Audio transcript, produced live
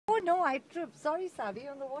no, I tripped. Sorry, Sabi,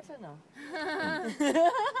 on the water now. Right,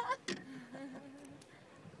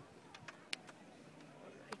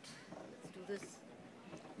 let's do this.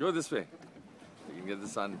 Go this way. You can get the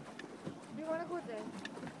sun. Do you want to go there?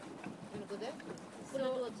 You want to go there? So,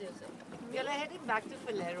 we are heading back to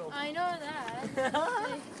Falero. I know that.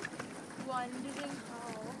 Like, wondering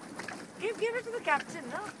how. Give it to the captain,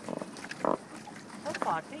 no? Stop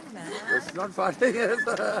farting, man. It's not farting, it's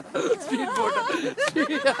a speedboat.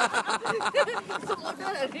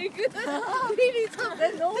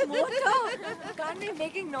 There's no motor. Can't be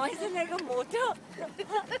making noises like a motor.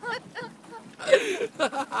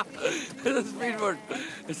 It's a speedboat.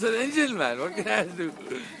 It's an engine, man. What can I do?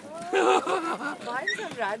 Find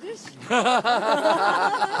some radish.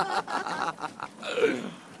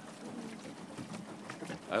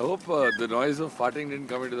 I hope the noise of farting didn't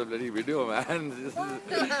come into the bloody video, man.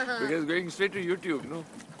 Because it's going straight to YouTube, no?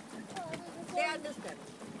 They understand.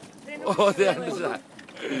 Oh, they understand.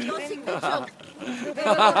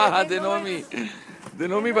 They know me. They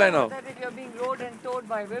know me by now. That if you're being rode and towed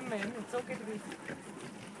by women, it's okay to be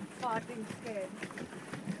farting scared.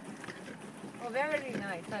 Oh, very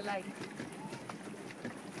nice. I like.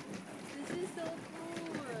 This is so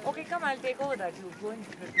cool. Okay, come. I'll take over that. You go and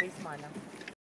replace Mana.